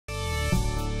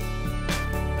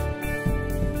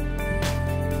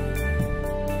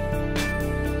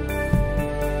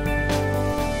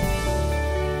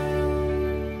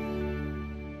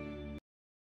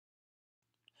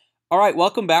Alright,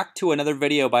 welcome back to another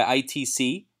video by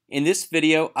ITC. In this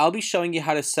video, I'll be showing you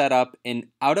how to set up an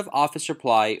out-of-office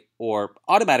reply or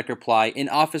automatic reply in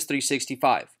Office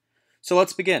 365. So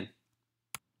let's begin.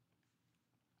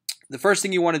 The first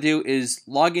thing you want to do is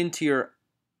log into your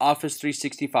Office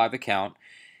 365 account,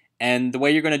 and the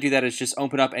way you're going to do that is just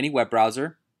open up any web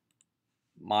browser.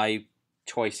 My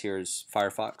choice here is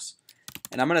Firefox.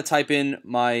 And I'm going to type in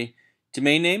my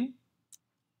domain name,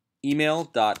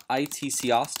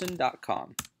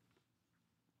 email.itcaustin.com.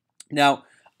 Now,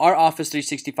 our Office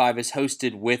 365 is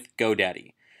hosted with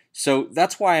GoDaddy, so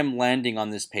that's why I'm landing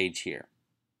on this page here.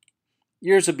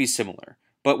 Yours will be similar,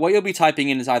 but what you'll be typing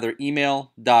in is either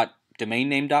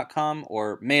email.domainname.com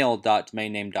or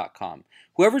mail.domainname.com.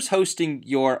 Whoever's hosting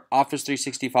your Office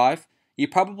 365, you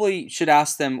probably should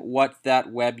ask them what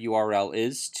that web URL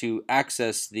is to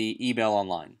access the email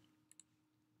online.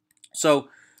 So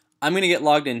I'm going to get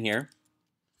logged in here,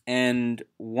 and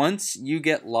once you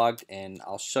get logged in,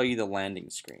 I'll show you the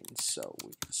landing screen. So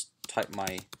we just type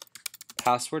my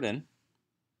password in,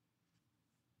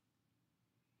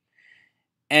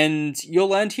 and you'll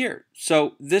land here.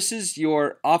 So this is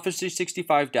your Office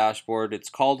 365 dashboard.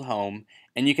 It's called Home,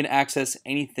 and you can access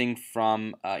anything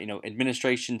from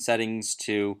administration settings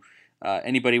to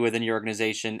anybody within your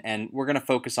organization, and we're going to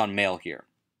focus on Mail here.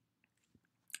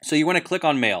 So you want to click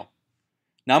on Mail.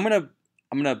 Now I'm going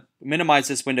to minimize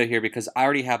this window here because I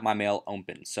already have my mail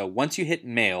open. So once you hit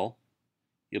Mail,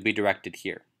 you'll be directed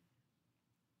here.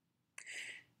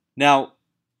 Now,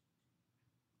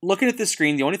 looking at the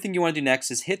screen, the only thing you want to do next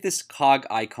is hit this cog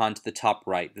icon to the top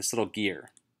right, this little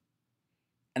gear,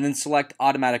 and then select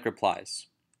Automatic Replies.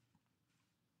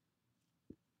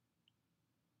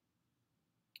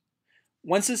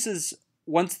 Once this is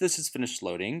finished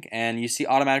loading and you see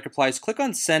Automatic Replies, click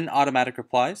on Send Automatic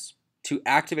Replies to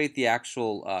activate the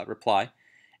actual reply,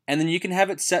 and then you can have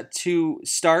it set to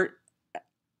start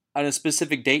on a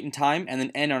specific date and time and then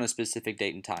end on a specific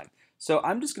date and time. So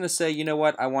I'm just going to say, you know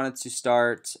what, I want it to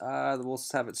start, we'll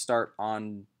have it start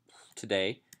on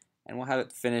today, and we'll have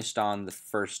it finished on the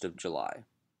 1st of July.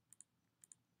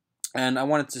 And I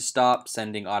want it to stop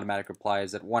sending automatic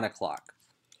replies at 1 o'clock.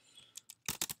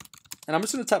 And I'm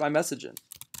just going to type my message in.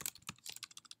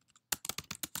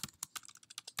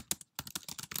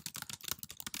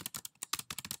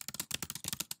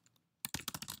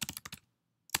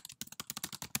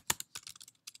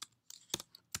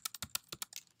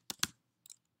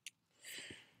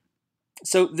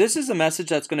 So this is a message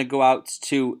that's going to go out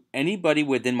to anybody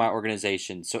within my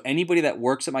organization. So anybody that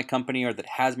works at my company or that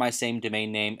has my same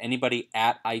domain name, anybody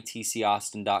at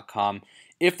itcaustin.com.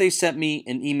 If they sent me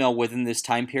an email within this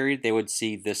time period, they would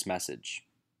see this message.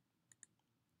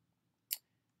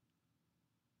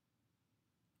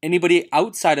 Anybody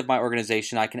outside of my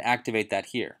organization, I can activate that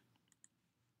here.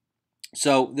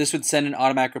 So this would send an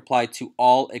automatic reply to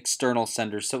all external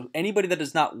senders. So anybody that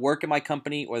does not work at my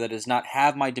company or that does not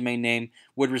have my domain name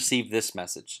would receive this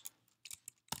message.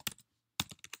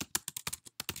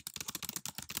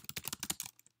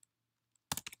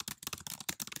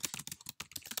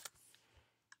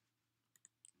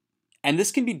 And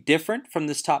this can be different from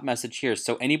this top message here.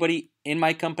 So anybody in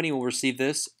my company will receive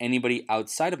this. Anybody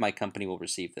outside of my company will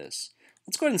receive this.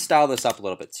 Let's go ahead and style this up a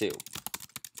little bit too.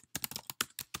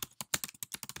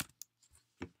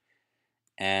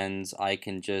 And I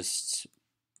can just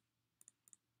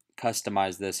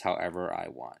customize this however I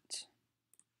want.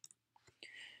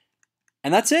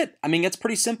 And that's it. I mean, it's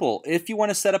pretty simple. If you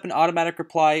want to set up an automatic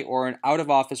reply or an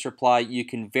out-of-office reply, you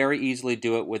can very easily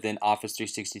do it within Office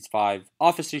 365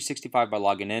 by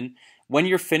logging in. When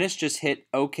you're finished, just hit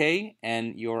OK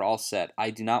and you're all set. I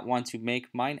do not want to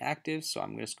make mine active, so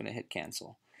I'm just going to hit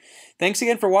cancel. Thanks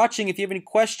again for watching. If you have any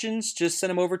questions, just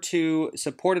send them over to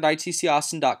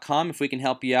support@itcaustin.com. If we can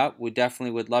help you out, we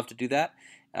definitely would love to do that.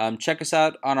 Check us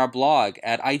out on our blog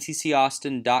at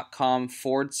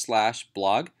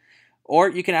itcaustin.com/blog. Or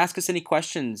you can ask us any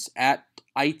questions at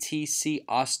ITC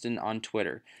Austin on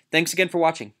Twitter. Thanks again for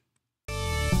watching.